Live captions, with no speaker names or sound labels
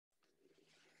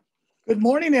Good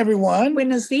morning, everyone.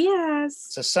 Buenos días.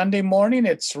 It's a Sunday morning.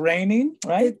 It's raining,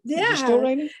 right? Yeah, Is it still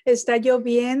raining? está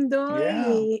lloviendo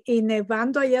Yeah. y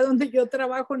nevando allá donde yo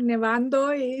trabajo,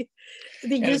 nevando.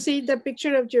 Did you see the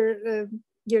picture of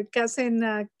your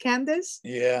cousin Candace?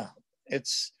 Yeah,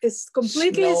 it's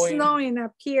completely snowing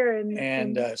up here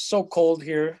and so cold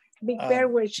here. Big Bear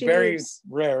where she very lives.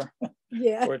 rare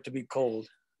Yeah. for it to be cold.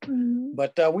 Mm-hmm.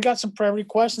 But we got some prayer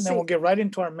requests, and then we'll get right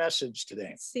into our message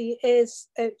today. Sí, es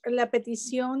la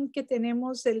petición que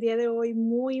tenemos el día de hoy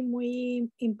muy,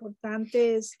 muy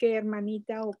importante es que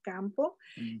hermanita Ocampo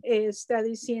está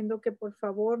diciendo que por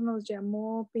favor nos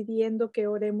llamó pidiendo que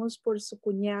oremos por su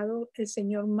cuñado, el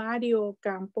señor Mario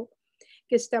Ocampo,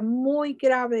 que está muy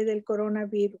grave del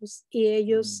coronavirus y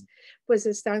ellos pues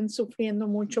están sufriendo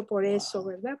mucho por eso,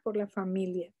 ¿verdad? Por la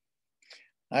familia.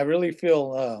 I really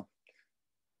feel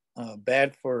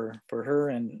bad for her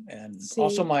and sí.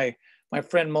 Also my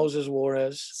friend Moses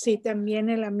Juarez. Sí, también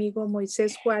el amigo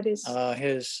Moisés Juárez.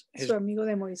 Su amigo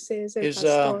de Moisés, el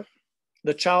pastor.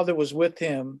 The child that was with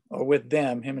him or with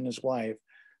them, him and his wife,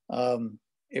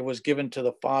 it was given to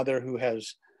the father who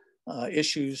has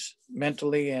issues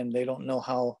mentally, and they don't know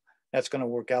how that's going to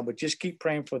work out. But just keep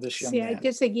praying for this young man. Sí, hay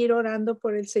que seguir orando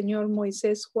por el señor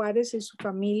Moisés Juárez y su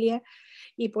familia.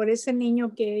 Y por ese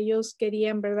niño que ellos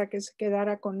querían, ¿verdad? Que se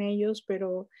quedara con ellos,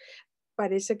 pero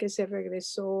parece que se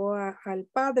regresó al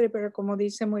padre, pero como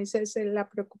dice Moisés, la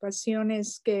preocupación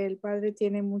es que el padre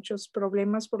tiene muchos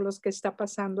problemas por los que está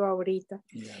pasando ahorita.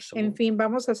 Yeah, so en fin,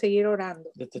 vamos a seguir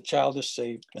orando. That the child is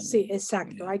saved. Sí,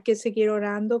 exacto. Yeah. Hay que seguir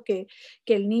orando que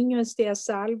el niño esté a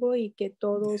salvo y que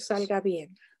todo salga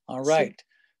bien. All right.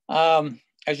 Sí.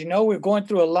 As you know, we're going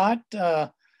through a lot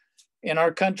in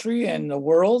our country and the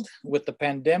world with the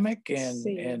pandemic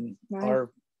and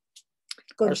our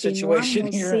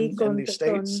situation here in the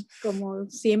States. Como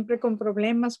siempre con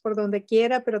problemas por donde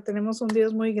quiera, pero tenemos un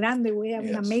Dios muy grande. We have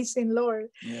an amazing Lord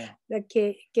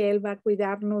que Él va a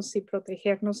cuidarnos y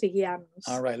protegernos y guiarnos.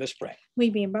 All right, let's pray.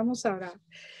 Muy bien, vamos a orar.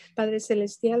 Padre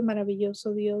Celestial,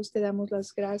 maravilloso Dios, te damos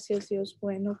las gracias, Dios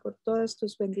bueno, por todas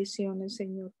tus bendiciones,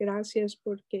 Señor. Gracias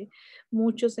porque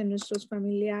muchos de nuestros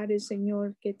familiares,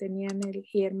 Señor, que tenían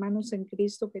y hermanos en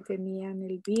Cristo que tenían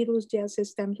el virus, ya se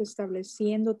están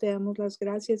restableciendo. Te damos las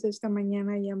gracias. Esta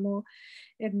mañana llamó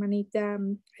hermanita,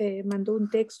 mandó un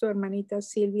texto a hermanita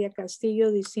Silvia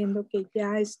Castillo diciendo que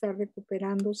ya está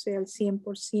recuperándose al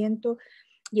 100%.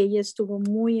 Y ella estuvo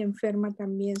muy enferma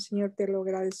también, Señor, te lo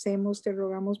agradecemos, te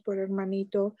rogamos por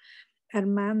hermanito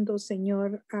Armando,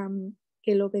 Señor,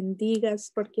 que lo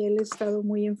bendigas porque él ha estado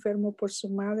muy enfermo por su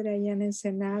madre allá en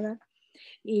Ensenada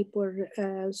y por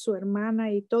su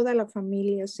hermana y toda la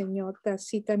familia, Señor.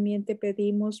 Así también te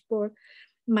pedimos por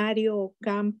Mario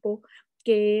Ocampo,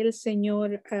 que el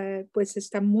Señor pues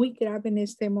está muy grave en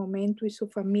este momento y su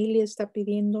familia está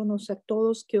pidiéndonos a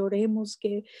todos que oremos,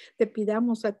 que te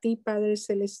pidamos a ti, Padre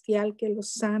Celestial, que lo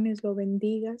sanes, lo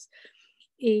bendigas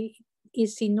y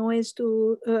si no es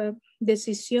tu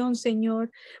decisión, Señor,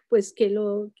 pues que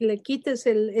le quites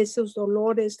esos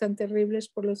dolores tan terribles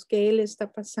por los que él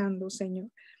está pasando, Señor.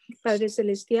 Padre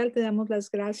Celestial, te damos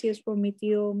las gracias por mi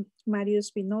tío Mario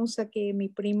Espinosa, que mi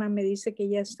prima me dice que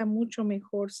ya está mucho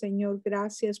mejor, Señor.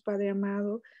 Gracias, Padre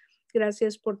amado.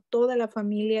 Gracias por toda la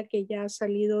familia que ya ha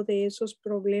salido de esos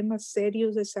problemas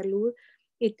serios de salud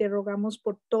y te rogamos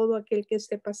por todo aquel que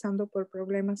esté pasando por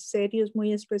problemas serios.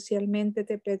 Muy especialmente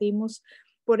te pedimos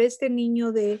por este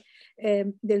niño del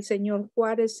señor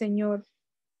Juárez, Señor,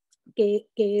 que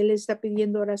él está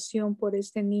pidiendo oración por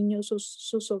este niño, su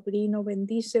sobrino,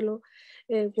 bendícelo,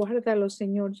 guárdalo,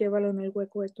 Señor, llévalo en el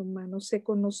hueco de tu mano. Sé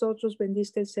con nosotros,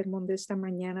 bendice el sermón de esta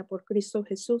mañana por Cristo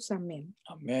Jesús, amén.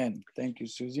 Amen. Thank you,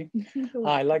 Susie.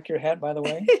 I like your hat, by the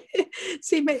way.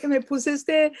 Sí, me puse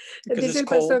dice el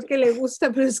pastor que le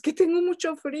gusta, pero es que tengo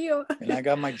mucho frío. And I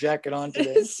got my jacket on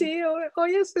today. Sí,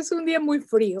 hoy es un día muy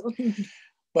frío.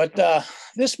 But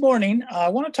this morning, I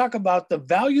want to talk about the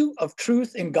value of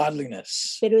truth and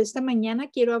godliness. Pero esta mañana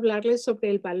quiero hablarles sobre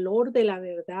el valor de la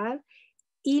verdad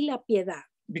y la piedad.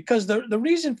 Because the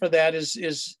reason for that is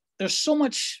there's so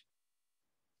much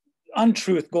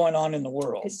untruth going on in the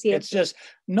world. It's just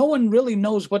no one really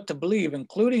knows what to believe,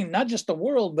 including not just the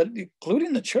world, but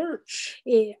including the church.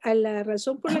 A la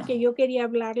razón por la que yo quería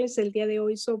hablarles el día de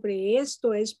hoy sobre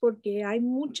esto es porque hay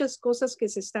muchas cosas que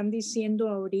se están diciendo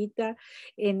ahorita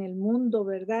en el mundo,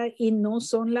 ¿verdad? Y no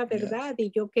son la verdad. Yes.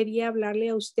 Y yo quería hablarle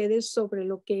a ustedes sobre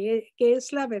lo que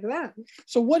es la verdad.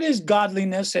 So what is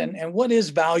godliness and what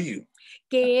is value?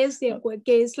 ¿Qué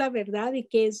es la verdad y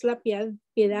qué es la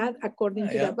piedad according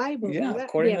to the Bible? Yeah,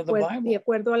 according to the Bible. De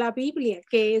acuerdo a la Biblia,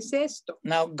 ¿qué es esto?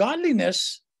 Now,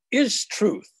 godliness is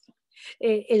truth.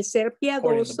 El ser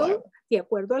according to the piadoso, Bible. de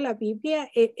acuerdo a la Biblia,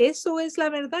 eso es la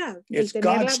verdad. El It's tener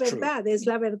la God's truth. verdad es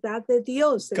la verdad de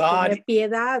Dios, el God- tener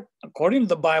piedad. According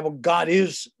to the Bible, God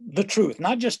is the truth,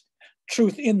 not just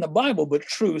truth in the Bible, but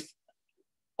truth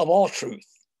of all truth.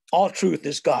 All truth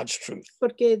is God's truth.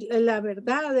 Porque la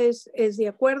verdad es de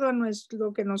acuerdo a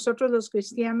lo que nosotros los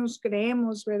cristianos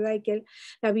creemos, ¿verdad? Y que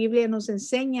la Biblia nos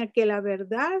enseña que la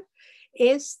verdad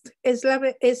es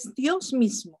Dios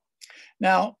mismo.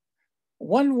 Now,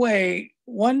 one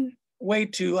way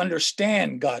to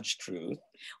understand God's truth,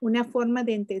 Una forma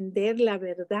de entender la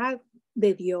verdad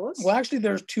de Dios. well, actually,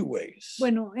 there's two ways.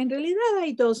 Bueno, en realidad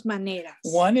hay dos maneras.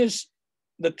 One is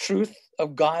the truth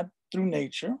of God through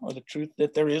nature, or the truth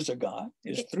that there is a God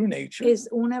is through nature. Es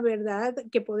una verdad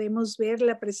que podemos ver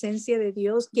la presencia de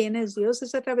Dios. ¿Quién es Dios?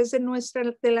 Es a través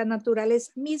de la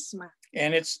naturaleza misma.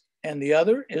 And the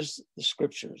other is the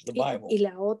scriptures, the Bible. Y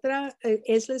la otra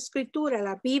es la escritura,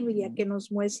 la Biblia, que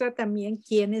nos muestra también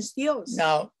quién es Dios.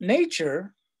 Now,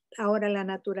 nature, ahora la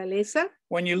naturaleza,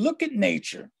 when you look at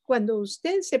nature, cuando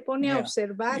usted se pone a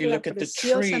observar you la look at the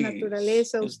preciosa trees,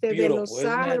 naturaleza, it's usted ve beautiful, los isn't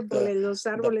it? árboles,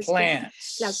 The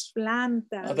plants, las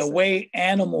plantas, the way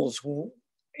animals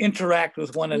interact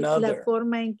with one another. la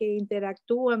forma en que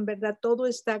interactúan, ¿verdad? Todo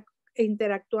está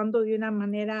interactuando de una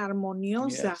manera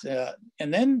armoniosa. Yes,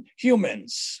 and then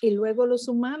humans, y luego los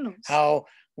humanos. how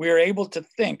we're able to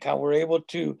think, how we're able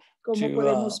to cómo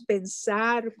podemos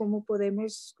pensar, cómo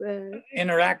podemos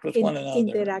interact with one another,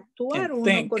 interactuar uno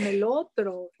think, con el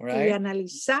otro, right? y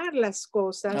analizar las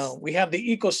cosas. We have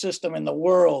the ecosystem in the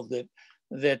world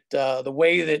that the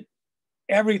way that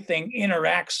everything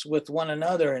interacts with one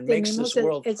another and makes this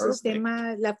world el perfect.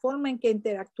 sistema, la forma en que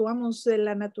interactuamos de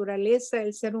la naturaleza,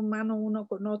 el ser humano uno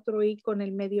con otro y con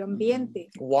el medio ambiente.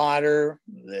 Water,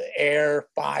 the air,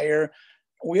 fire.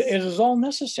 It is all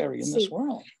necessary in this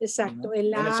world. Exacto,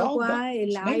 el agua,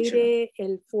 el aire,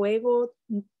 el fuego,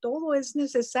 todo es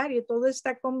necesario, todo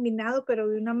está combinado, pero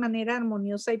de una manera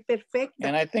armoniosa y perfecta.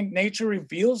 And I think nature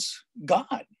reveals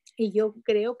God. Y yo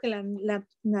creo que la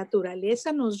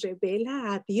naturaleza nos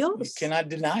revela a Dios. You cannot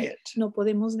deny it. No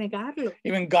podemos negarlo.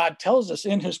 Even God tells us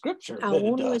in His Scripture that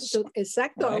it does.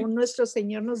 Exacto, right? Aún nuestro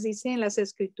Señor nos dice en las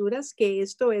Escrituras que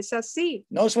esto es así.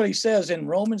 Notice what He says in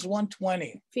Romans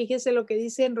 1:20. Fíjese lo que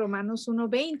dice en Romanos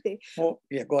 1:20. Well,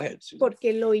 yeah, go ahead, Susan.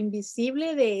 Porque lo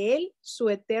invisible de Él, su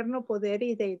eterno poder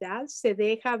y deidad, se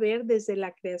deja ver desde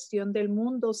la creación del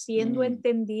mundo, siendo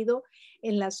entendido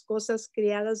en las cosas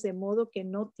creadas de modo que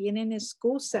no tienen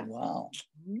excusa. Wow.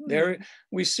 There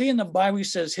we see in the Bible, he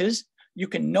says you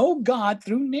can know God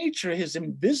through nature, his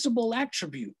invisible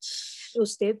attributes.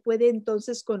 Usted puede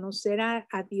entonces conocer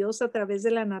a Dios a través de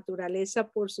la naturaleza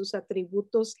por sus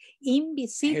atributos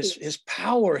invisibles. His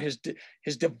power, his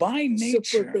divine nature.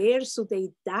 Su poder, su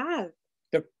deidad.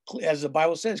 As the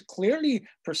Bible says, clearly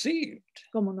perceived.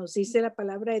 Como nos dice la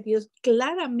palabra de Dios,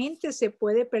 claramente se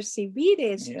puede percibir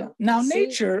esto. Yeah. Now,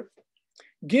 nature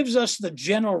gives us the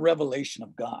general revelation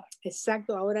of God.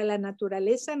 Exacto. Ahora la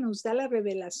naturaleza nos da la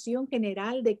revelación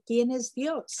general de quién es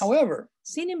Dios. However,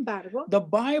 sin embargo, the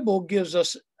Bible gives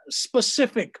us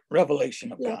specific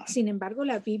revelation of God. Sin embargo,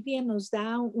 la Biblia nos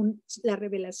da la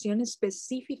revelación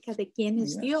específica de quién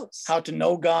es Dios. How to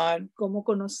know God. Cómo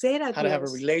conocer a Dios. How to have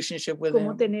a relationship with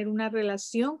cómo Him. Tener una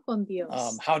relación con Dios.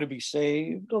 How to be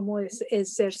saved. Cómo es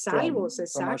ser salvos,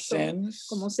 from our sins.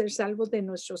 Cómo ser salvos de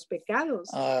nuestros pecados.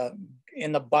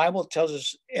 In the Bible tells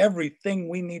us everything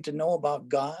we need to know about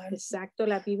God. Exacto,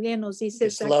 la Biblia nos dice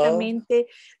exactamente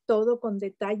todo con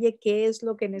detalle qué es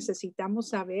lo que necesitamos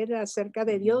saber acerca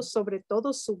de Dios, sobre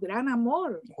todo su gran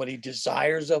amor. What He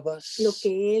desires of us. Lo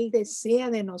que Él desea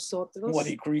de nosotros. What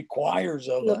He requires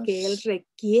of us. Lo que Él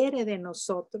requiere de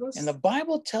nosotros. And the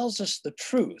Bible tells us the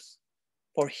truth,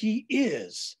 for He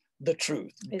is the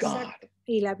truth, God.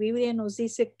 Y la Biblia nos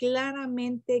dice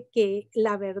claramente que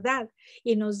la verdad,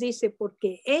 y nos dice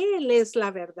porque Él es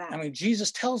la verdad. I mean,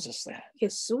 Jesus tells us that.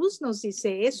 Jesús nos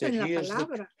dice eso en la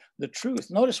palabra. The truth.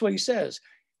 Notice what He says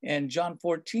in John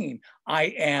 14,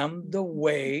 I am the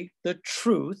way, the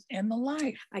truth, and the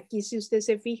life. Aquí si usted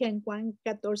se fija en Juan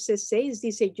 14:6,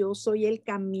 dice, yo soy el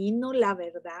camino, la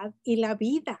verdad y la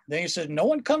vida. Then He says, no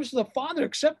one comes to the Father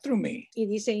except through me. Y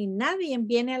dice, y nadie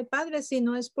viene al Padre si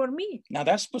no es por mí. Now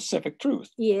that's specific truth.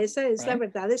 Y esa es la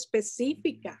verdad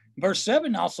específica. Verse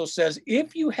 7 also says,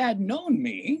 if you had known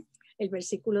me, el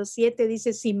versículo 7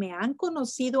 dice, si me han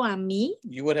conocido a mí,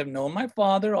 you would have known my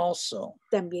Father also.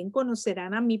 También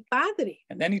conocerán a mi Padre.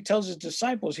 And then He tells His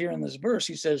disciples here in this verse,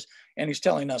 He says, and He's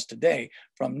telling us today,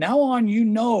 from now on you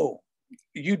know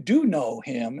you do know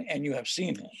him and you have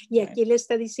seen him. Y aquí le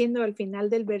está diciendo al final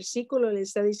del versículo, le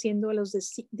está diciendo a los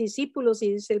discípulos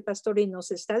y dice el pastor, y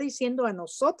nos está diciendo a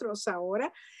nosotros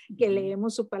ahora que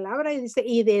leemos su palabra y dice,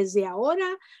 y desde ahora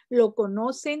lo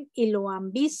conocen y lo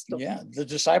han visto. Yeah, the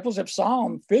disciples have saw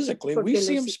him physically. Porque We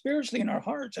see him los- spiritually in our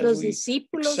hearts as Los we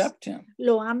discípulos accept him.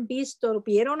 lo han visto,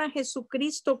 vieron a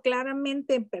Jesucristo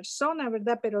claramente en persona,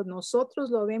 ¿verdad? Pero nosotros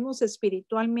lo vemos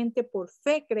espiritualmente por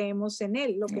fe, creemos en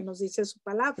él, lo que nos dice su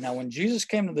palabra. Now, when Jesus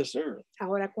came to this earth,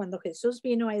 Ahora, cuando Jesús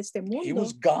vino a este he mundo,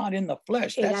 was God in the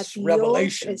flesh. era That's Dios,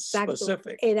 revelation exacto,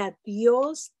 specific. era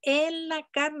Dios en la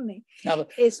carne. Now,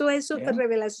 Eso es Yeah.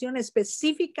 revelación.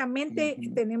 Específicamente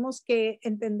tenemos que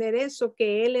entender eso,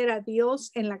 que Él era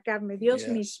Dios en la carne, Dios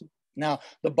Yes. mismo. now,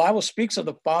 the Bible speaks of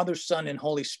the Father, Son, and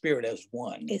Holy Spirit as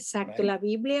one. Exacto, right? la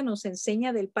Biblia nos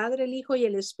enseña del Padre, el Hijo y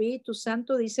el Espíritu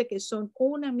Santo, dice que son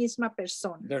una misma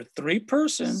persona. There are three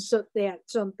persons,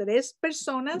 Son tres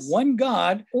personas, one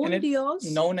God, un and it's Dios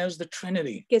known as the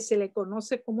Trinity. que se le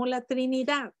conoce como la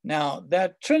Trinidad. Now,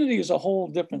 that Trinity is a whole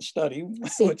different study,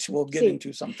 Sí, which we'll get sí.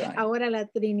 into sometime. Ahora la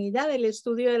Trinidad, el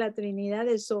estudio de la Trinidad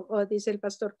es, dice el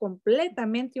pastor,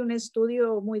 completamente un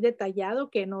estudio muy detallado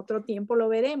que en otro tiempo lo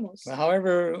veremos.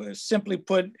 However, simply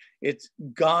put, it's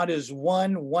God is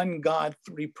one God,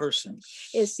 three persons.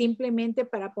 Es simplemente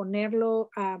para ponerlo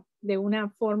de una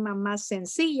forma más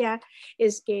sencilla,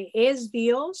 es que es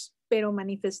Dios, pero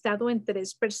manifestado en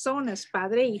tres personas,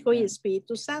 Padre, Hijo y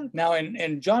Espíritu Santo. Now,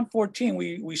 in John 14,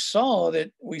 we saw that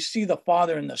we see the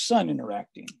Father and the Son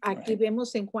interacting. Aquí right?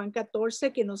 vemos en Juan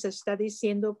 14 que nos está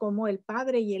diciendo cómo el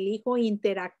Padre y el Hijo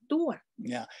interactúan.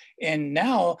 Yeah. And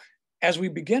now, as we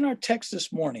begin our text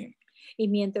this morning, Y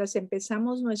mientras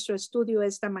empezamos nuestro estudio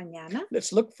esta mañana,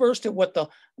 let's look first at what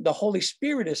the Holy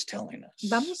Spirit is telling us.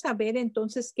 vamos a ver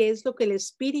entonces qué es lo que el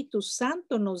Espíritu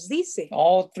Santo nos dice.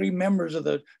 All three members of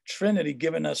the Trinity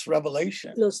giving us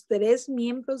revelation Los tres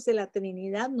miembros de la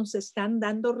Trinidad nos están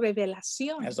dando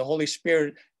revelación. as the Holy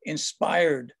Spirit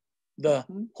inspired the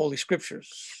Ujú. Holy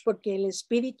Scriptures. Porque el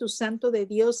Espíritu Santo de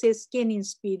Dios es quien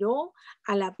inspiró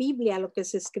a la Biblia, a lo que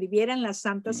se escribiera en las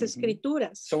Santas Ujú.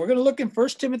 Escrituras. So we're going to look in 1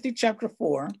 Timothy chapter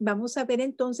 4. Vamos a ver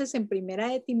entonces en Primera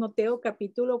de Timoteo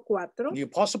capítulo 4, The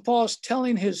Apostle Paul is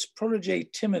telling his protege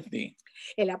Timothy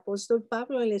el apóstol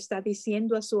Pablo le está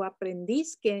diciendo a su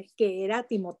aprendiz que era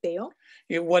Timoteo,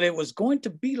 what it was going to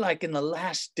be like in the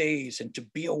last days and to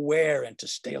be aware and to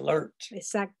stay alert.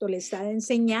 exacto, le está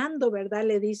enseñando, ¿verdad?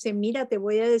 Le dice, mira, te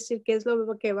voy a decir qué es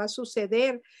lo que va a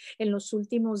suceder en los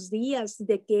últimos días,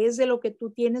 de qué es de lo que tú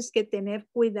tienes que tener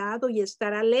cuidado y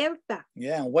estar alerta.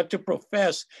 Yeah, and what to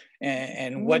profess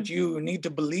and what you need to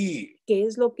believe. Qué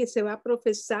es lo que se va a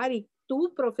profesar y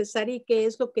tú profesar y qué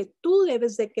es lo que tú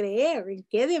debes de creer, en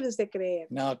qué debes de creer.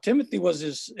 Now, Timothy was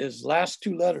his last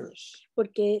two letters.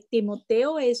 Porque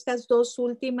Timoteo, estas dos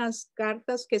últimas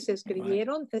cartas que se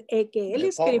escribieron, que él De Pablo,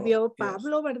 escribió, yes.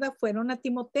 Pablo, ¿verdad? Fueron a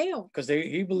Timoteo. Because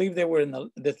he believed they were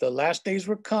that the last days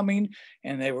were coming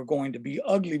and they were going to be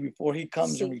ugly before he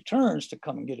comes and Sí. returns to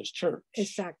come and get his church.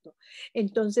 Exacto.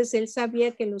 Entonces él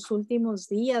sabía que los últimos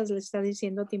días, le está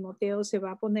diciendo a Timoteo, se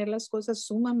va a poner las cosas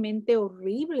sumamente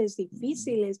horribles,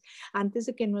 difíciles, antes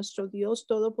de que nuestro Dios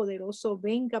Todopoderoso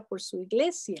venga por su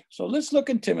iglesia. So let's look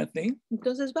in Timothy.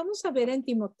 Entonces vamos a ver en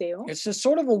Timoteo, It's a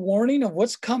sort of a warning of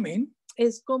what's coming.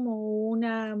 es como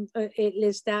le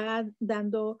está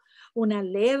dando una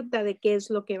alerta de qué es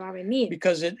lo que va a venir.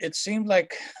 Because it seemed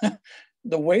like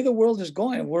the way the world is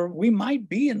going, we might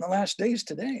be in the last days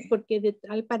today. Porque de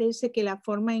tal parece que la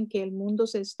forma en que el mundo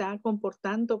se está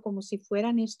comportando como si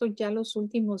fueran estos ya los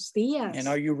últimos días. And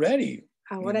are you ready?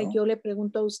 Ahora you know? yo le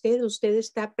pregunto a usted, ¿usted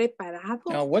está preparado?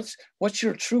 Now, what's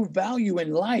your true value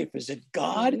in life? Is it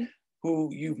God Sí.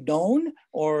 who you've known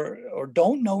or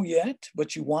don't know yet,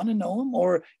 but you want to know him?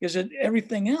 Or is it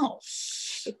everything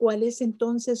else? ¿Cuál es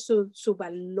entonces su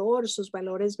valor, sus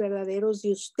valores verdaderos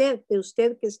de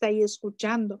usted que está ahí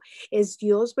escuchando? ¿Es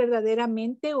Dios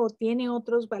verdaderamente o tiene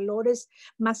otros valores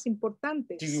más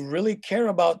importantes? Do you really care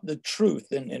about the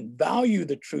truth and value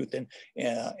the truth and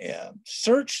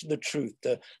search the truth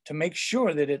to make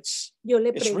sure that it's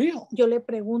real? Yo le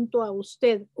pregunto a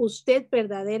usted, ¿usted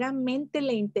verdaderamente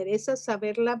le interesa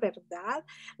saber la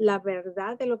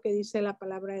verdad de lo que dice la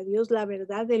palabra de Dios, la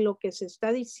verdad de lo que se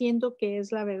está diciendo que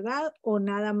es la verdad o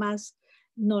nada más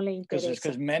no le interesa?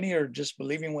 Because many are just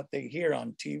believing what they hear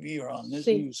on TV or on this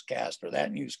Sí. newscast or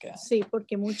that newscast. Sí,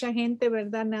 porque mucha gente,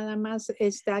 ¿verdad? Nada más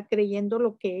está creyendo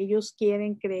lo que ellos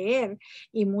quieren creer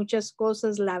y muchas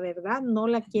cosas, la verdad, no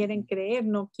la quieren creer,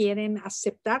 no quieren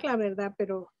aceptar la verdad,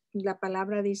 pero la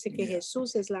palabra dice que Yeah.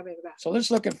 Jesús es la verdad. So let's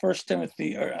look at 1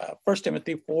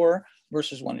 Timothy 4,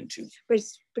 verses 1 and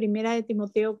 2. Primera de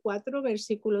Timoteo 4,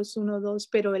 versículos 1, 2.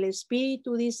 Pero el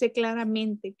Espíritu dice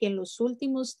claramente que en los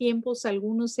últimos tiempos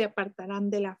algunos se apartarán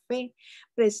de la fe,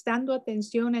 prestando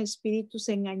atención a espíritus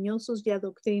engañosos y a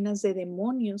doctrinas de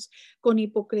demonios. Con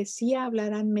hipocresía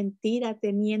hablarán mentira,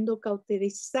 teniendo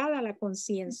cauterizada la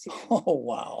conciencia. Oh,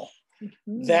 wow.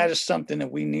 That is something that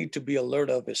we need to be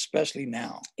alert of, especially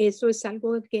now. Eso es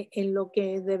algo que en lo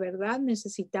que de verdad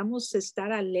necesitamos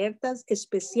estar alertas,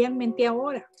 especialmente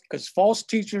ahora. Because false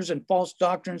teachers and false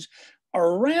doctrines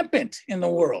are rampant in the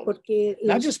world. Porque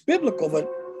Not just biblical, but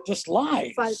just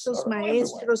lies. Falsos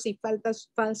maestros y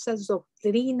falsas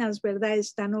doctrinas, ¿verdad?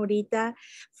 Están ahorita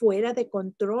fuera de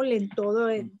control en todo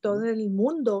el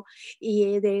mundo,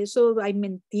 y de eso hay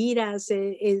mentiras,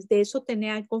 de eso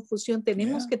hay confusión.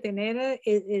 Tenemos que tener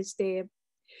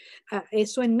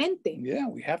eso en mente. Yeah,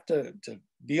 we have to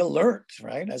be alert,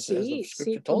 right? As the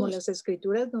scripture told como us. las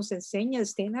escrituras nos enseñan,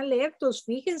 estén alertos,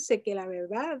 fíjense que la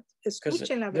verdad,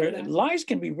 escuchen la verdad. Lies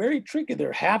can be very tricky.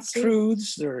 They're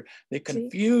half-truths, they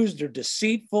confuse, they're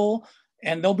deceitful,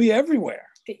 and they'll be everywhere.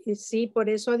 Sí, por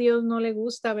eso a Dios no le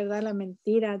gusta, ¿verdad? La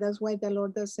mentira. That's why the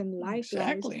Lord doesn't like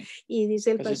lies. Y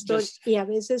dice el pastor, y a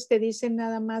veces te dicen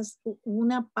nada más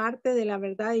una parte de la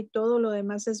verdad y todo lo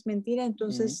demás es mentira.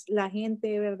 Entonces la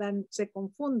gente, ¿verdad? Se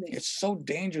confunde. It's so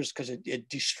dangerous because it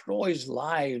destroys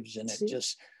lives, and it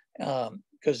just,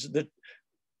 because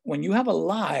when you have a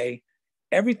lie,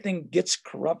 everything gets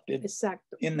corrupted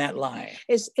in that lie.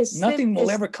 Nothing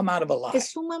will ever come out of a lie.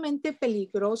 Es sumamente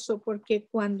peligroso porque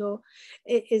cuando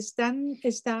es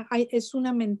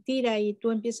una mentira y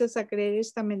tú empiezas a creer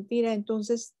esta mentira,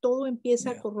 entonces todo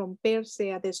empieza a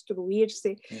corromperse, a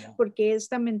destruirse, porque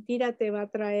esta mentira te va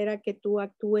a traer a que tú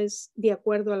actúes de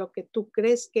acuerdo a lo que tú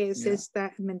crees que es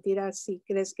esta mentira, si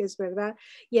crees que es verdad,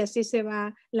 y así se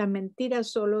va. La mentira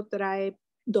solo trae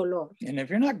dolor. And if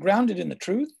you're not grounded in the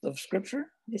truth of Scripture,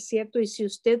 es cierto, y si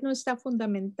usted no está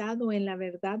fundamentado en la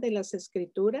verdad de las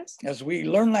escrituras, as we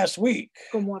learned last week,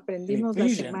 como aprendimos la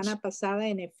semana pasada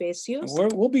en Efesios,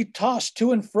 we'll be tossed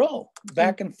to and fro,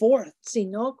 back and forth. Si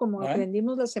no, como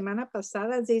aprendimos la semana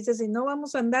pasada, dice, si no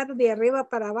vamos a andar de arriba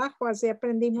para abajo, así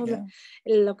aprendimos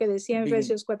lo que decía en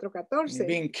Efesios 4:14.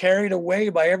 Being carried away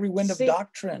by every wind of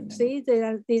doctrine. Sí,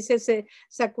 dice,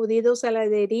 sacudidos a la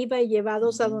deriva y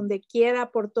llevados a donde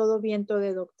quiera por todo viento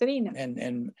de doctrina.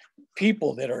 And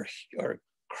people that are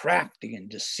crafty and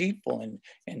deceitful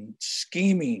and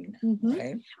scheming,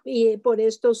 right? Y por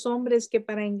estos hombres que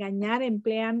para engañar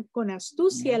emplean con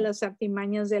astucia las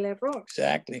artimañas del error.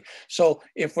 Exactly. So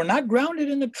if we're not grounded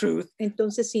in the truth,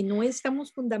 entonces si no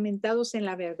estamos fundamentados en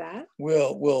la verdad,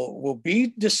 we'll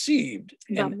be deceived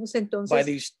by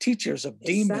these teachers of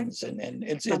demons, and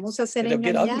vamos a ser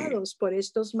engañados por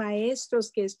estos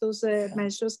maestros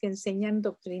maestros que enseñan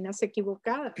doctrinas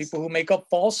equivocadas. People who make up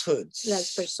falsehoods.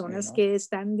 Las personas que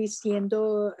están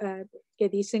diciendo que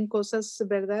dicen cosas,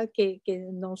 ¿verdad? Que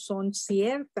no son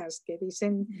ciertas, que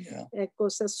dicen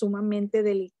cosas sumamente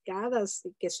delicadas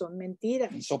y que son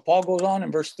mentiras. And so Paul goes on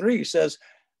in verse 3, he says,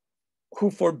 who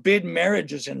forbid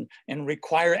marriages and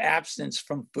require abstinence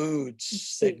from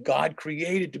foods that God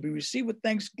created to be received with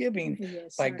thanksgiving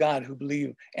by God who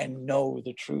believe and know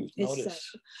the truth.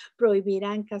 Notice.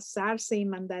 Prohibirán casarse y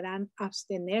mandarán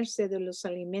abstenerse de los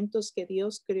alimentos que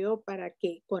Dios creó para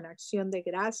que con acción de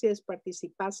gracias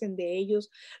participasen de ellos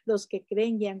los que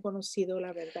creen y han conocido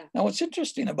la verdad. Now what's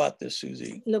interesting about this,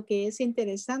 Susie, lo que es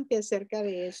interesante acerca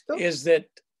de esto is that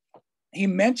he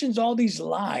mentions all these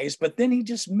lies, but then he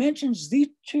just mentions these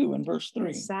two in verse 3.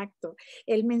 Exacto.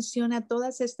 Él menciona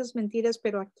todas estas mentiras,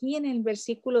 pero aquí en el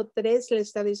versículo 3 le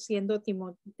está diciendo a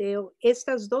Timoteo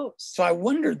estas dos. So I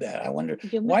wondered that. I wonder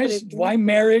why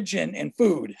marriage and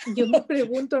food? Yo me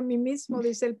pregunto a mí mismo,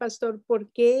 dice el pastor,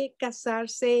 ¿por qué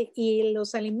casarse y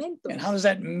los alimentos? And how does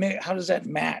that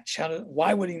match?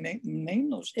 Why would he name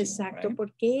those two? Exacto. Right?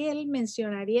 ¿Por qué él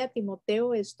mencionaría a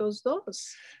Timoteo estos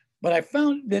dos? But I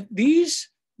found that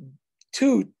these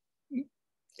two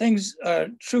things,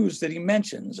 truths that he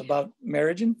mentions about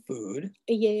marriage and food.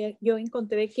 Y yo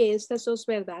encontré que estas dos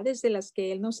verdades de las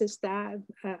que él nos está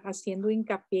haciendo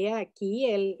hincapié aquí,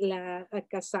 a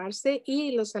casarse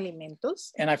y los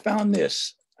alimentos. And I found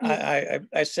this.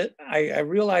 I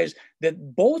realized that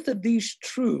both of these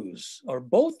truths, or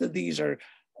both of these are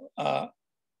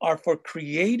for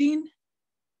creating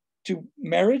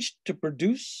marriage to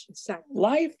produce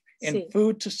life. And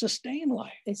food to sustain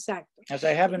life. Exacto. As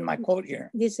I have in my quote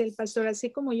here. Dice el pastor,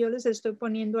 así como yo les estoy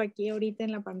poniendo aquí ahorita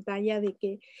en la pantalla de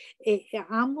que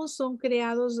ambos son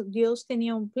creados, Dios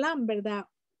tenía un plan, ¿verdad?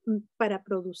 Para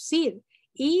producir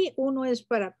y uno es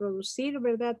para producir,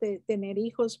 ¿verdad? De tener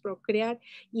hijos, procrear,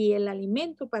 y el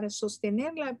alimento para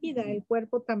sostener la vida, el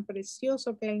cuerpo tan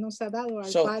precioso que Él nos ha dado, our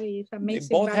So body, they amazing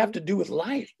both have body. to do with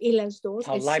life, Y las dos,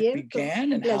 how es life cierto,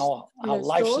 began and las, how las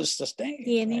life is dos sustained,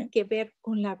 tienen right? que ver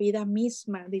con la vida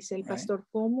misma, dice el Right. pastor,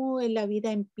 cómo la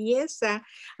vida empieza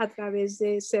a través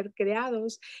de ser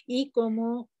creados y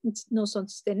cómo nos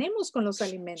sostenemos con los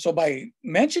alimentos. So by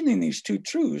mentioning these two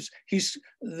truths, he's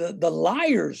the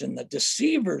liars and the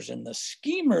deceivers and the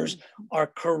schemers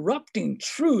are corrupting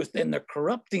truth and they're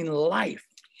corrupting life.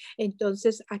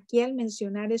 Entonces, aquí al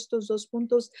mencionar estos dos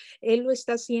puntos, él lo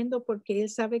está haciendo porque él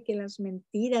sabe que las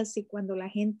mentiras y cuando la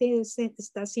gente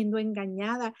está siendo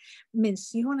engañada,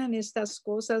 mencionan estas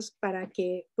cosas para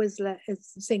que pues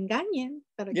se engañen.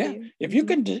 Para Yeah, que, if you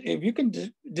can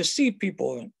deceive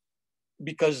people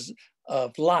because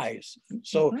of lies,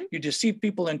 so you deceive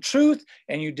people in truth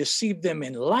and you deceive them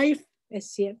in life.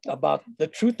 Es cierto. About the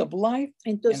truth of life.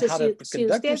 Entonces, and how to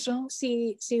conduct yourself.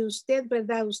 si usted,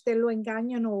 ¿verdad? Usted lo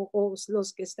engañan o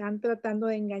los que están tratando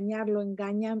de engañar lo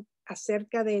engañan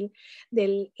acerca del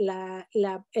el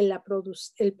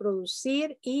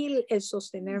producir y el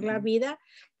sostener la vida,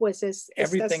 pues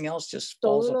everything else just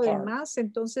todo falls lo apart. demás,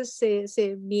 entonces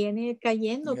se viene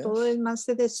cayendo, todo lo demás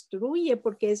se destruye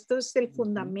porque esto es el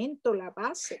fundamento, la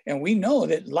base. And we know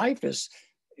that life is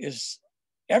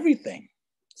everything.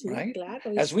 Sí, right?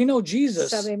 Claro. As we know Jesus,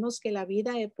 sabemos que la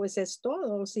vida pues es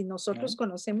todo. Si nosotros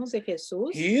conocemos de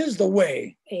Jesús, He is the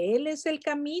way. Él es el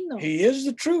camino. He is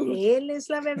the truth. Él es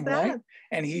la verdad. Right?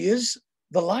 And He is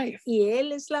the life. Y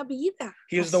Él es la vida.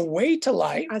 He is the way to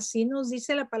life. Así nos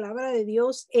dice la palabra de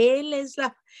Dios. Él es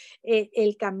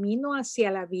el camino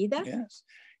hacia la vida. Yes.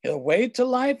 The way to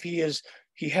life.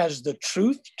 He has the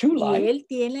truth to life. Y Él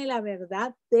tiene la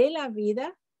verdad de la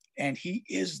vida. And He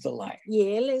is the life. Y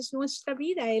Él es nuestra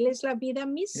vida. Él es la vida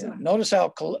misma. Yeah. Notice how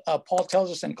Paul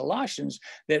tells us in Colossians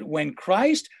that when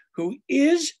Christ, who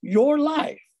is your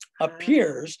life,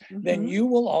 appears, then you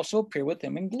will also appear with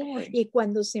Him in glory. Y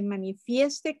cuando se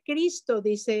manifieste Cristo,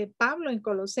 dice Pablo en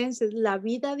Colosenses, la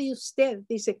vida de usted,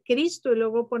 dice Cristo, y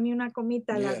luego pone una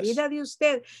comita, la vida de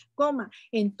usted, coma,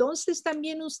 entonces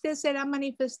también usted será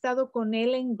manifestado con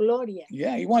Él en gloria.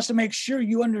 Yeah, He wants to make sure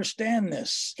you understand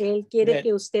this. Él quiere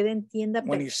que usted entienda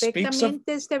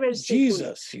perfectamente este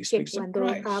versículo, que cuando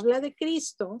habla de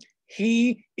Cristo,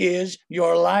 He is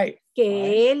your life.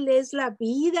 Que Él es la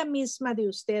vida misma de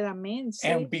usted, amén. ¿Sí?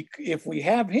 And if we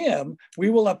have Him, we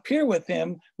will appear with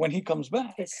Him when He comes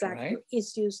back. Exacto. Right? Y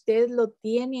si usted lo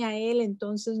tiene a Él,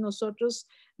 entonces nosotros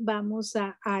vamos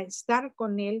a estar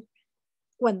con Él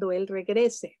cuando Él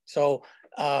regrese. So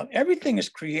everything is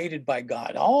created by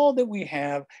God, all that we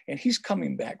have, and He's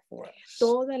coming back for us.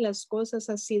 Todas las cosas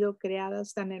han sido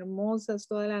creadas tan hermosas,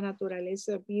 toda la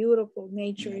naturaleza, beautiful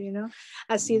nature, you know,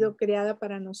 ha sido creada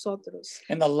para nosotros.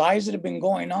 And the lies that have been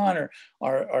going on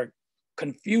are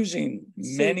confusing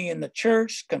many in the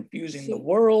church, confusing the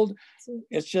world.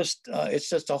 It's just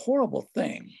a horrible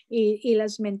thing. Y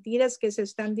las mentiras que se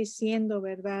están diciendo,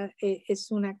 ¿verdad?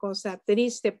 Es una cosa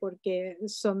triste porque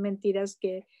son mentiras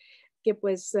que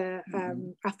pues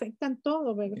afectan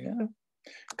todo, ¿verdad? Yeah.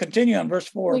 Continue on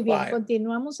verse 4 Muy bien, and 5.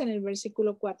 continuamos en el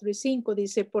versículo 4 y 5.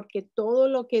 Dice, porque todo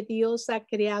lo que Dios ha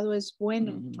creado es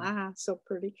bueno. So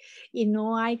pretty. Y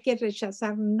no hay que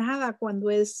rechazar nada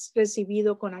cuando es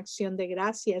recibido con acción de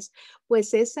gracias,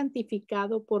 pues es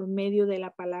santificado por medio de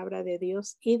la palabra de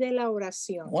Dios y de la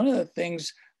oración. One of the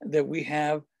things that we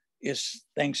have is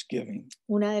thanksgiving.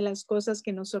 Una de las cosas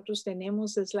que nosotros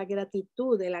tenemos es la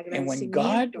gratitud, el agradecimiento.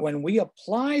 And when we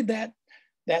apply that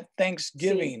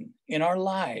thanksgiving in our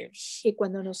lives. Y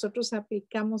cuando nosotros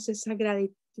aplicamos esa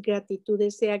gratitud,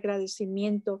 ese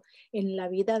agradecimiento en la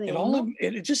vida de uno,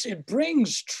 it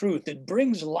brings truth, it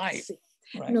brings life. Sí.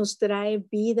 Right? Nos trae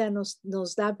vida, nos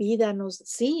da vida,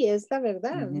 sí, es la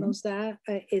verdad, nos da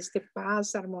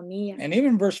paz, armonía. And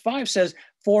even verse 5 says,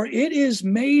 for it is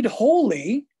made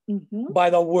holy by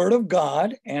the word of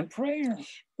God and prayer.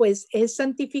 Pues es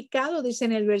santificado, dice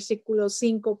en el versículo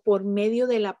 5, por medio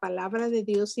de la palabra de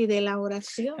Dios y de la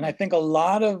oración. And I think a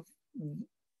lot of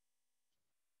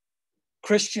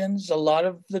Christians, a lot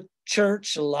of the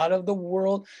church, a lot of the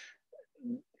world,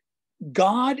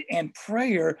 God and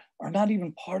prayer are not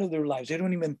even part of their lives. They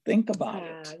don't even think about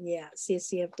it. Yeah, sí es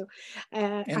cierto.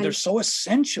 And they're so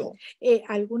essential.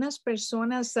 Algunas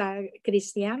personas,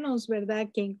 cristianos, ¿verdad?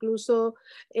 Que incluso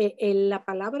la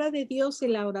palabra de Dios y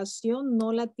la oración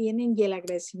no la tienen y el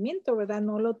agradecimiento, ¿verdad?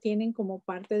 No lo tienen como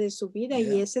parte de su vida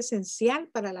y es esencial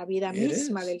para la vida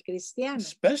misma del cristiano.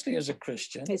 Especially as a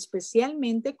Christian.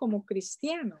 Especialmente como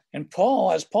cristiano. And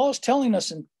Paul, as Paul is telling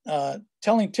us in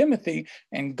telling Timothy,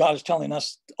 and God is telling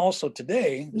us also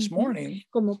today, this morning.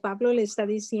 Como Pablo le está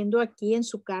diciendo aquí en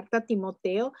su carta a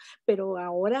Timoteo, pero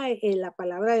ahora la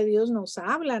palabra de Dios nos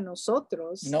habla a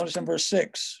nosotros. Notice in verse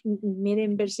 6.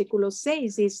 Miren, versículo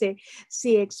 6 dice,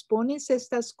 si expones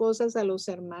estas cosas a los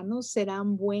hermanos,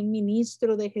 serán buen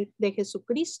ministro de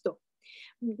Jesucristo,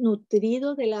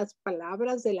 nutrido de las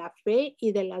palabras de la fe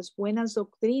y de las buenas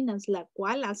doctrinas, la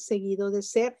cual has seguido de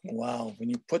ser. Wow, when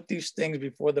you put these things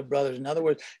before the brothers, in other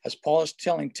words, as Paul is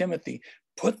telling Timothy,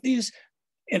 put these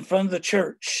in front of the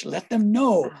church. Let them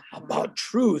know about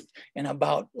truth and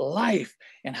about life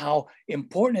and how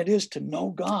important it is to know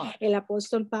God. El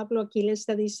apóstol Pablo aquí le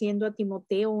está diciendo a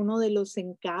Timoteo, uno de los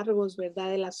encargos,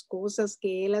 ¿verdad? De las cosas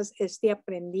que él, este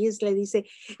aprendiz, le dice,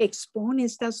 expone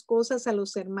estas cosas a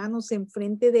los hermanos en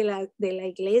frente de la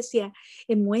iglesia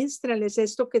y muéstrales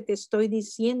esto que te estoy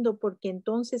diciendo, porque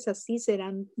entonces así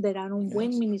darán un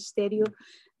buen ministerio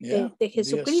de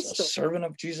Jesucristo.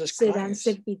 Serán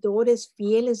servidores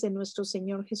fieles de nuestro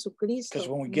Señor Jesucristo. Because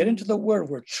when we get into the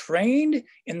Word, we're trained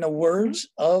in the words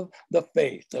of the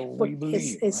faith that we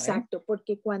believe. Exacto,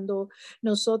 porque cuando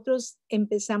nosotros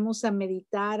empezamos a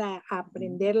meditar, a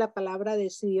aprender la palabra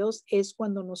de Dios, es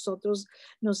cuando nosotros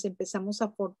nos empezamos a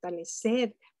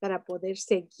fortalecer para poder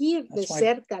seguir de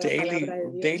cerca la palabra de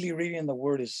Dios. Daily reading the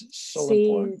Word is so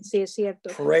important. Sí, es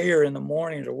cierto. Prayer in the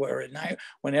morning or at night,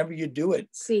 whenever you do it.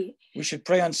 Sí. We should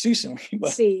pray unceasingly.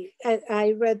 But... Sí,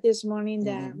 I read this morning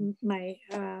that my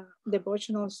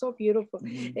devotional is so beautiful.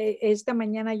 Esta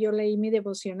mañana yo leí mi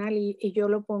devocional y yo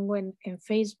lo pongo en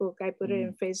Facebook. I put it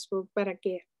en Facebook para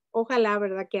que ojalá,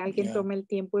 ¿verdad? Que alguien tome el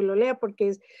tiempo y lo lea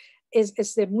porque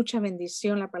es de mucha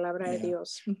bendición la palabra de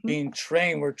Dios. Being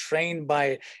trained, we're trained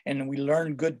by it, and we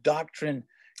learn good doctrine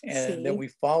and that we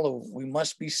follow. We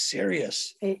must be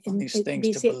serious on these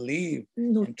things to believe.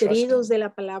 Nutridos de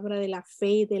la palabra de la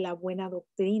fe y de la buena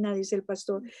doctrina, dice el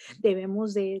pastor,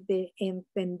 debemos de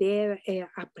entender,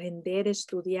 aprender,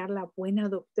 estudiar la buena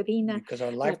doctrina. Because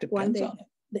our life depends on it.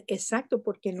 Exacto,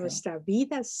 porque nuestra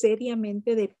vida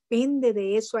seriamente depende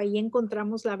de eso. Ahí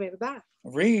encontramos la verdad.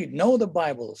 Read, know the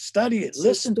Bible, study it,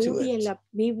 listen to it. Estudie la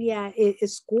Biblia,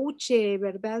 escuche,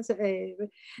 ¿verdad?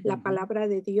 La palabra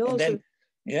de Dios.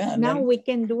 Now we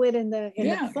can do it in the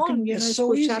phone. It's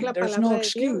so easy. There's no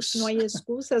excuse. No hay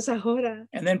excusas ahora.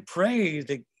 And then pray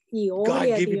that God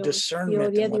give you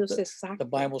discernment in what the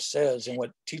Bible says and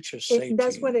what teachers say.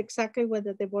 That's exactly what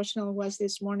the devotional was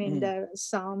this morning. The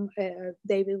Psalm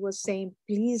David was saying,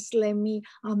 please let me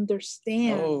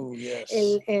understand. Oh, yes.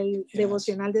 El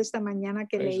devocional de esta mañana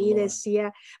que leí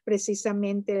decía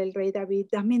precisamente el rey David,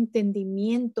 dame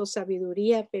entendimiento,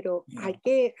 sabiduría, pero hay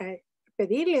que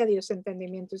pedirle a Dios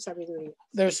entendimiento y sabiduría.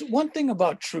 There's one thing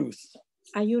about truth.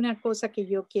 Hay una cosa que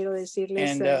yo quiero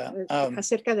decirles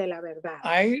acerca de la verdad.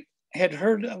 I had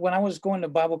heard when I was going to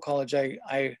Bible college,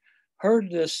 I heard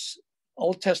this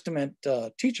Old Testament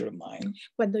teacher of mine.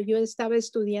 Cuando yo estaba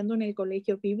estudiando en el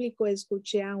colegio bíblico,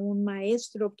 escuché a un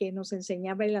maestro que nos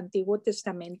enseñaba el Antiguo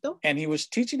Testamento. And he was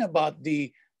teaching about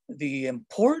the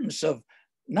importance of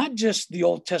not just the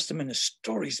Old Testament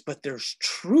stories, but there's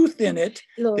truth in it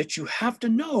that you have to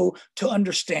know to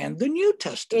understand the New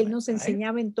Testament. Él nos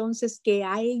enseñaba entonces que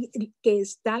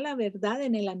está la verdad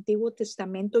en el Antiguo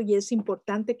Testamento y es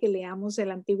importante que leamos el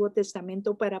Antiguo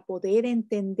Testamento para poder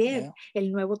entender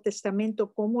el Nuevo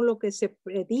Testamento, cómo lo que se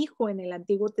predijo en el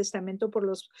Antiguo Testamento por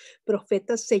los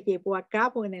profetas se llevó a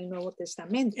cabo en el Nuevo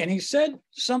Testamento. And he said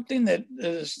something that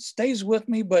stays with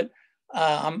me, but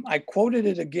I quoted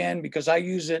it again because I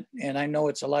use it and I know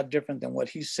it's a lot different than what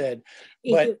he said.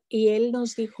 Y él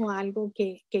nos dijo algo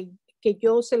que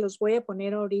yo se los voy a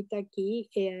poner ahorita aquí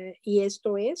y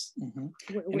esto es.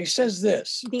 And he says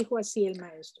this. Dijo así el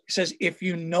maestro. He says, if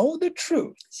you know the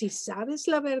truth, si sabes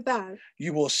la verdad,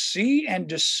 you will see and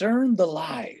discern the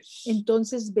lies.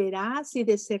 Entonces verás y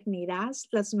discernirás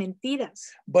las mentiras.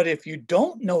 But if you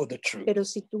don't know the truth, pero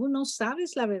si tú no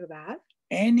sabes la verdad,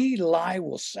 any lie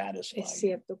will satisfy. Es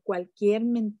cierto, cualquier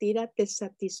mentira te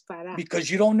satisfará. Because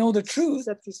you don't know the truth.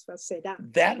 Satisfacerá.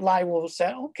 That lie will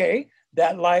say, okay,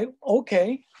 that lie,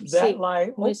 okay, that lie,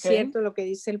 okay. Muy cierto lo que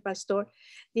dice el pastor.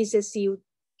 Dice, si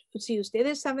si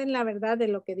ustedes saben la verdad de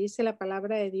lo que dice la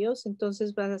palabra de Dios,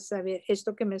 entonces van a saber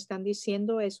esto que me están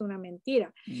diciendo es una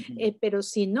mentira. Pero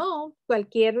si no,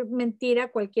 cualquier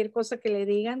mentira, cualquier cosa que le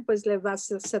digan, pues les va a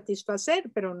satisfacer,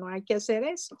 pero no hay que hacer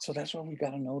eso. So that's why we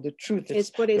got to know the truth.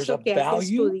 Es por There's a eso que hay que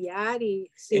value estudiar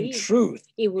y, in sí, truth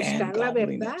y and buscar la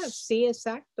verdad. godliness. Sí,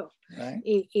 exacto. Right?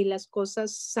 Y las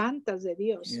cosas santas de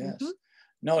Dios. Yes. Ujú.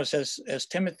 Notice as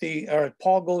Timothy or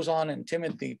Paul goes on in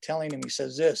Timothy telling him, he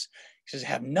says this, he says,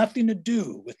 have nothing to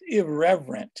do with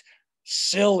irreverent,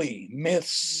 silly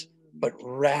myths, but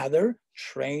rather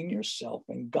train yourself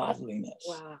in godliness.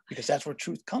 Wow. Because that's where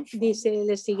truth comes from. Dice,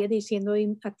 le sigue diciendo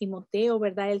a Timoteo,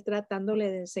 ¿verdad? Él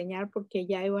tratándole de enseñar porque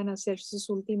ya iban a hacer sus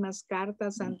últimas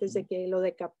cartas antes de que lo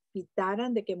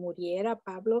decapitaran, de que muriera.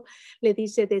 Pablo le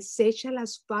dice, desecha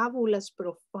las fábulas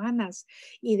profanas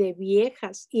y de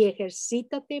viejas y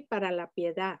ejercítate para la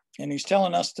piedad. And he's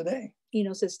telling us today, Y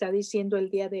nos está diciendo el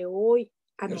día de hoy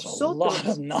a there's nosotros, a lot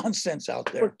of nonsense out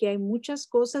there. porque hay muchas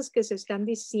cosas que se están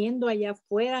diciendo allá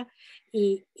afuera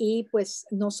y pues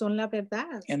no son la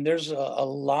verdad. And there's a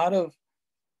lot of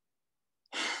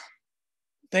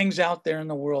things out there in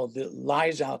the world, that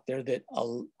lies out there that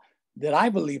I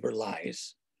believe are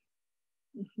lies.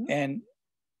 And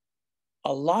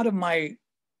a lot of my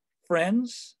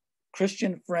friends,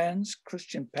 Christian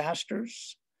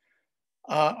pastors,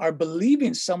 are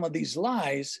believing some of these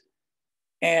lies,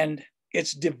 and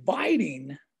it's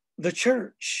dividing the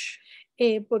church.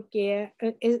 Porque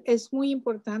es muy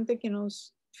importante que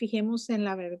nos fijemos en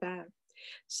la verdad.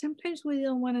 Sometimes we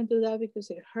don't want to do that because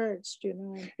it hurts, you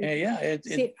know.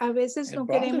 Sí, a veces no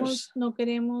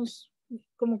queremos,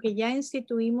 como que ya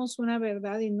instituimos una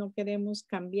verdad y no queremos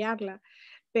cambiarla,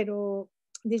 pero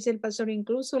dice el pastor,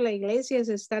 incluso la iglesia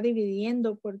se está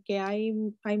dividiendo porque hay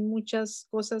muchas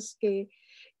cosas que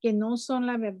no son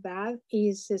la verdad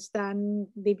y se están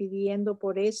dividiendo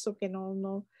por eso, que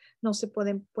no se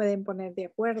pueden poner de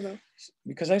acuerdo.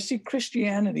 Because I see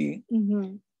Christianity,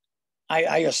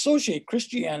 I associate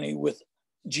Christianity with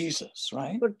Jesus,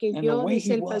 right? Porque and yo,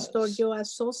 dice el pastor, yo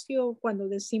asocio cuando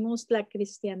decimos la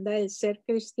cristiandad, el ser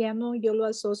cristiano, yo lo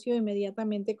asocio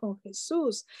inmediatamente con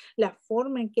Jesús, la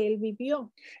forma en que él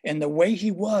vivió. And the way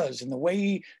he was, and the way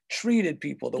he treated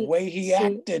people, the way he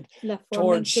acted la forma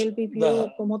towards en que él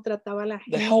vivió, cómo trataba a la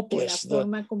gente, the helpless, la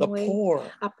forma como the él poor,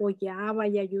 apoyaba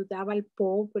y ayudaba al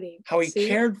pobre. how he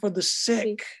cared for the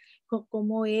sick.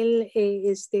 Como él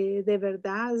de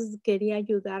verdad quería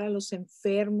ayudar a los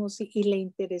enfermos y le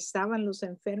interesaban los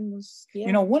enfermos. Yeah.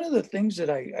 You know, one of the things that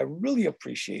I really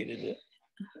appreciated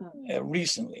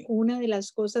recently, una de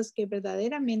las cosas que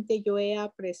verdaderamente yo he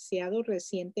apreciado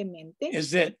recientemente,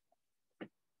 is that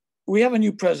we have a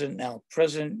new president now,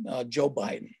 President Joe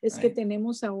Biden. Es que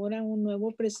tenemos ahora un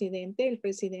nuevo presidente, el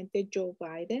presidente Joe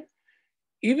Biden.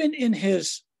 Even in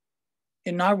his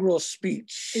inaugural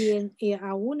speech, y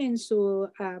aún en su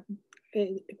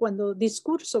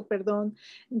discurso,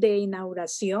 de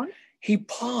inauguración, he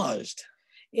paused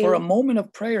for a moment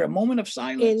of prayer, a moment of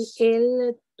silence.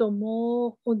 Él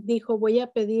dijo, voy a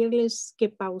pedirles que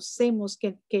pausemos,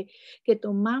 que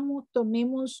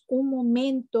tomemos un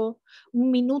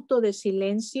minuto de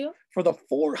silencio. For the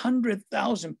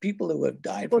 400,000 people who have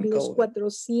died por from los COVID.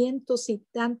 400 y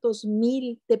tantos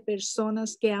mil de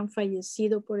personas que han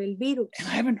fallecido por el virus. And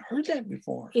I haven't heard that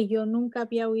before. Y yo nunca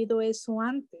había oído eso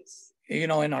antes. You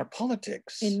know, in our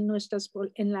politics. En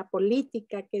la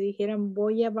política, que dijeran,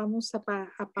 vamos a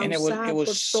pausar it was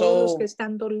por so, todos los que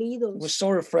están dolidos. It was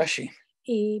so refreshing.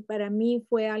 Y para mí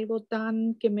fue algo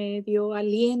tan que me dio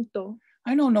aliento.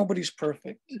 I know nobody's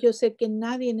perfect. Yo sé que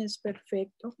nadie es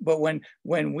perfecto. But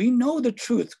when we know the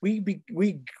truth, we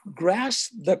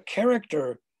grasp the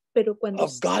character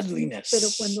of godliness. Pero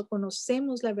cuando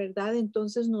conocemos la verdad,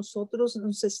 entonces nosotros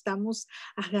nos estamos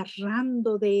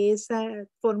agarrando de esa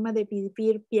forma de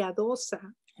vivir piadosa.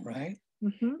 Right?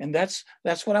 And that's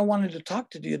what I wanted to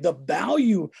talk to you. The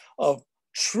value of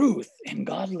truth and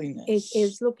godliness.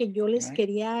 Es lo que yo les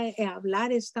quería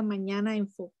hablar esta mañana,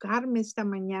 enfocarme esta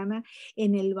mañana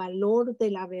en el valor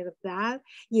de la verdad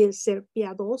y el ser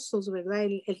piadosos, ¿verdad?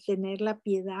 El tener la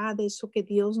piedad, eso que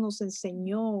Dios nos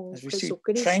enseñó,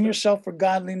 Jesucristo. Train yourself for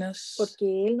godliness.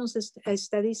 Porque Él nos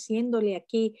está diciéndole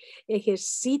aquí,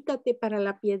 ejercítate para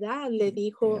la piedad, le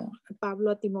dijo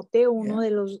Pablo a Timoteo, uno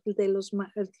de los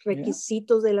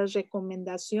requisitos, de las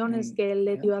recomendaciones que Él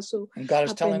le dio a su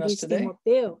aprendiz Timoteo.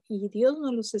 Y Dios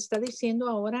nos los está diciendo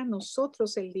ahora a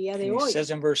nosotros el día de hoy. Says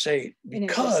in verse 8, en el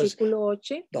versículo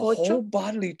 8, the whole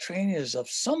bodily training is of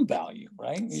some value,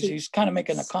 right? He's kind of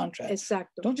making a contrast.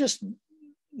 Exacto. Don't just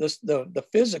the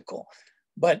physical,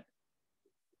 but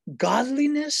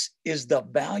godliness is the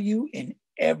value in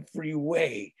every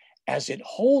way, as it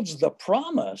holds the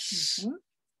promise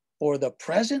for the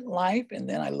present life, and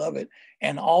then I love it,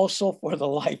 and also for the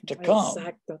life to come.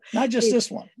 Exacto. Not just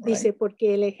this one, right? Dice,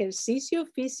 porque el ejercicio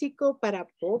físico para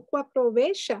poco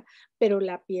aprovecha, pero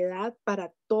la piedad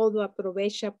para todo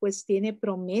aprovecha, pues tiene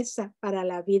promesa para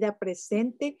la vida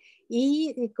presente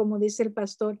y como dice el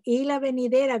pastor, y la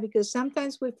venidera, because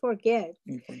sometimes we forget.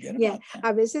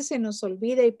 A veces se nos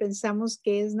olvida y pensamos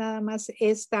que es nada más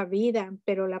esta vida,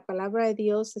 pero la palabra de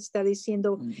Dios está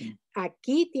diciendo,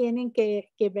 aquí tienen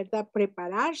que, ¿verdad?,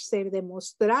 prepararse,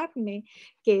 demostrarme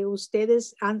que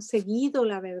ustedes han seguido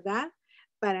la verdad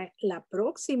para la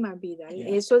próxima vida.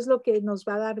 Eso es lo que nos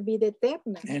va a dar vida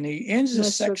eterna. And he ends this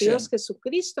Nuestro section. Dios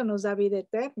Jesucristo nos da vida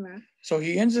eterna. So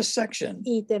he ends this section.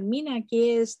 Y termina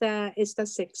aquí esta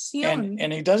sección.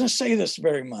 And he doesn't say this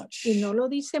very much. Y no lo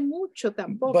dice mucho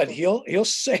tampoco. But he'll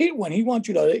say it when he wants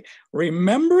you to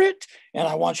remember it, and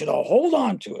I want you to hold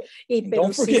on to it. Pero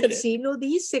Don't forget it. Sí lo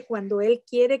dice cuando él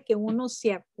quiere que uno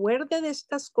se acuerde de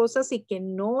estas cosas y que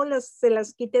no se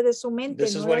las quite de su mente.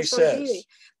 This no is what he las olvide. says.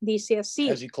 Dice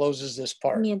así. As he closes this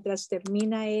part. Mientras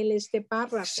termina él este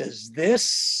párrafo. He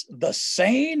says, the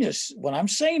saying is, what I'm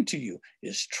saying to you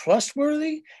is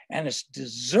trustworthy and it's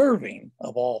deserving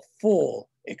of all full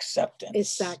acceptance.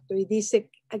 Exacto. Y dice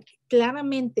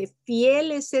claramente,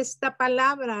 fiel es esta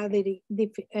palabra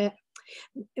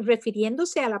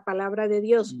refiriéndose a la palabra de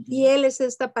Dios. Fiel es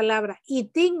esta palabra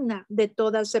y digna de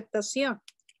toda aceptación.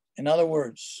 In other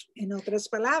words, en otras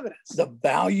palabras, the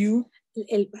value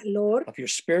el valor of your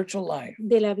spiritual life,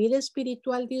 de la vida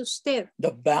espiritual de usted,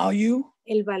 the value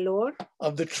el valor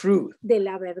of the truth, de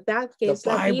la verdad que the es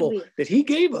la Bible Biblia, that he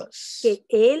gave us. que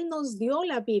él nos dio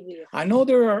la Biblia. I know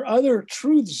there are other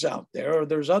truths out there, or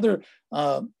there's other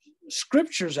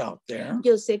scriptures out there.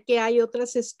 Yo sé que hay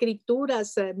otras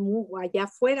escrituras allá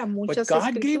afuera, muchas But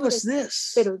God gave us escrituras,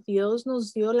 this. pero Dios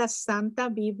nos dio la Santa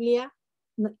Biblia,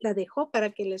 la dejó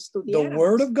para que la The estudiáramos.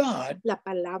 Word of God. La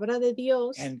palabra de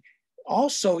Dios. And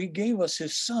also he gave us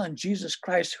his son, Jesus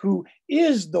Christ, who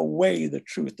is the way, the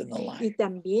truth, and the Y life.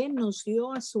 también nos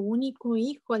dio a su único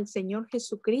hijo, al Señor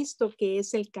Jesucristo, que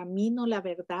es el camino, la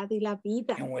verdad y la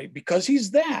vida. And because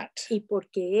he's that, y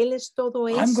porque él es todo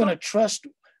eso, I'm going to trust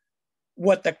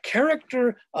what the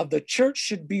character of the church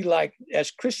should be like,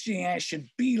 as Christianity should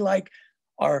be like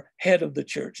our head of the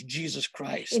church, Jesus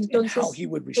Christ. Entonces, and how he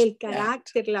would el respect.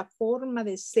 carácter, la forma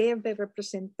de ser, de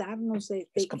representarnos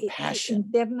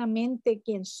internamente,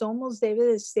 quien somos debe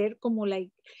de ser como la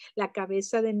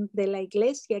cabeza de la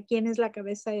iglesia. ¿Quién es la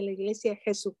cabeza de la iglesia?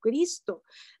 Jesucristo,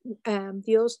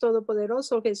 Dios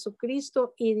Todopoderoso,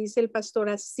 Jesucristo. Y dice el pastor,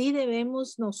 así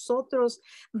debemos nosotros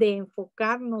de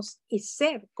enfocarnos y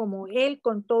ser como Él,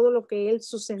 con todo lo que Él,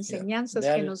 sus enseñanzas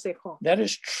que nos dejó. That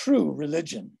is true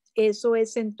religion. Eso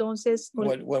es entonces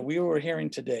what we were hearing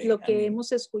today. Lo que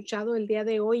hemos escuchado el día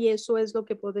de hoy, eso es lo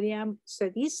que se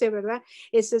dice, ¿verdad?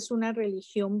 Esa es una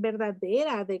religión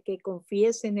verdadera, de que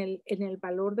confíes en el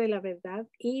valor de la verdad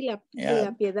y la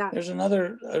piedad. There's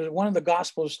another, one of the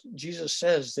Gospels, Jesus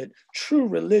says that true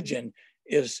religion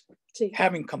is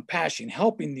having compassion,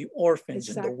 helping the orphans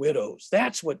and the widows.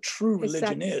 That's what true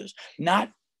religion is.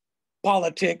 Not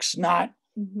politics, not,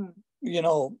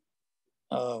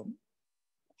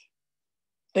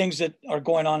 things that are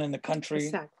going on in the country.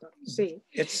 Exacto, sí.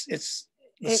 It's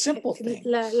the simple thing.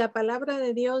 La palabra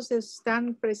de Dios es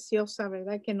tan preciosa,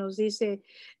 ¿verdad? Que nos dice,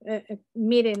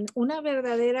 miren, la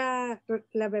verdadera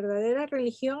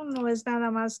religión no es nada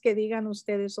más que digan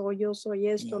ustedes, oh, yo soy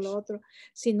esto, lo otro,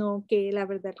 sino que la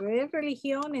verdadera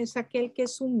religión es aquel que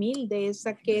es humilde, es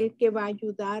aquel que va a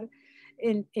ayudar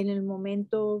en el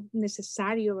momento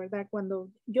necesario, ¿verdad?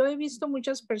 Cuando yo he visto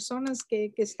muchas personas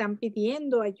que están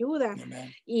pidiendo ayuda.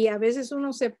 Amen. Y a veces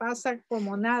uno se pasa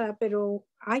como nada, pero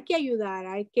hay que ayudar,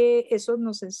 eso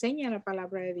nos enseña la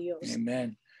palabra de Dios.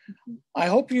 Amen. I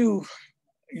hope you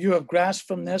have grasped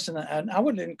from this, and I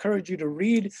would encourage you to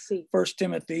read 1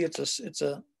 Timothy. It's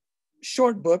a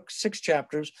short book, 6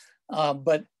 chapters,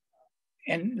 but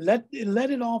let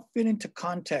it all fit into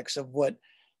context of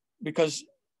because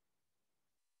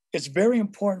it's very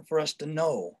important for us to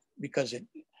know, because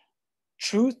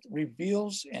truth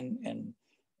reveals and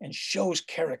shows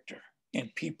character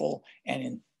in people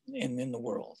and in the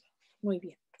world. Muy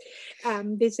bien.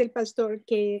 Dice el pastor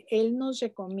que él nos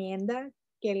recomienda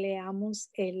que leamos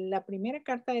la primera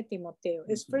carta de Timoteo.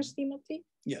 ¿Es First Timothy?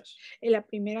 Yes. La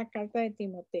primera carta de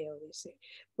Timoteo, dice,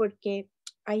 porque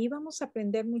ahí vamos a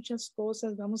aprender muchas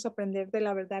cosas, vamos a aprender de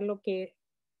la verdad lo que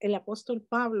el apóstol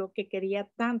Pablo, que quería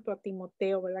tanto a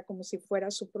Timoteo, ¿verdad? Como si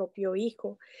fuera su propio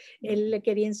hijo. Él le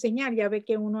quería enseñar. Ya ve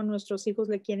que uno de nuestros hijos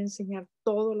le quiere enseñar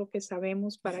todo lo que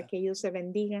sabemos para que ellos se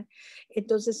bendigan.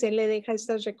 Entonces, él le deja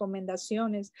estas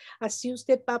recomendaciones. Así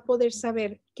usted va a poder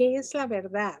saber qué es la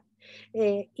verdad.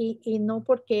 Y no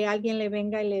porque alguien le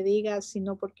venga y le diga,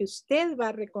 sino porque usted va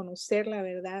a reconocer la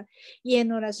verdad. Y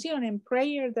en oración, en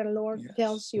prayer, the Lord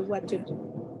tells you what to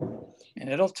do. And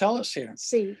it'll tell us here.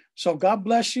 Sí. So God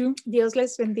bless you. Dios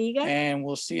les bendiga. And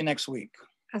we'll see you next week.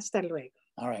 Hasta luego.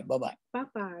 All right. Bye-bye.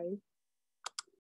 Bye-bye.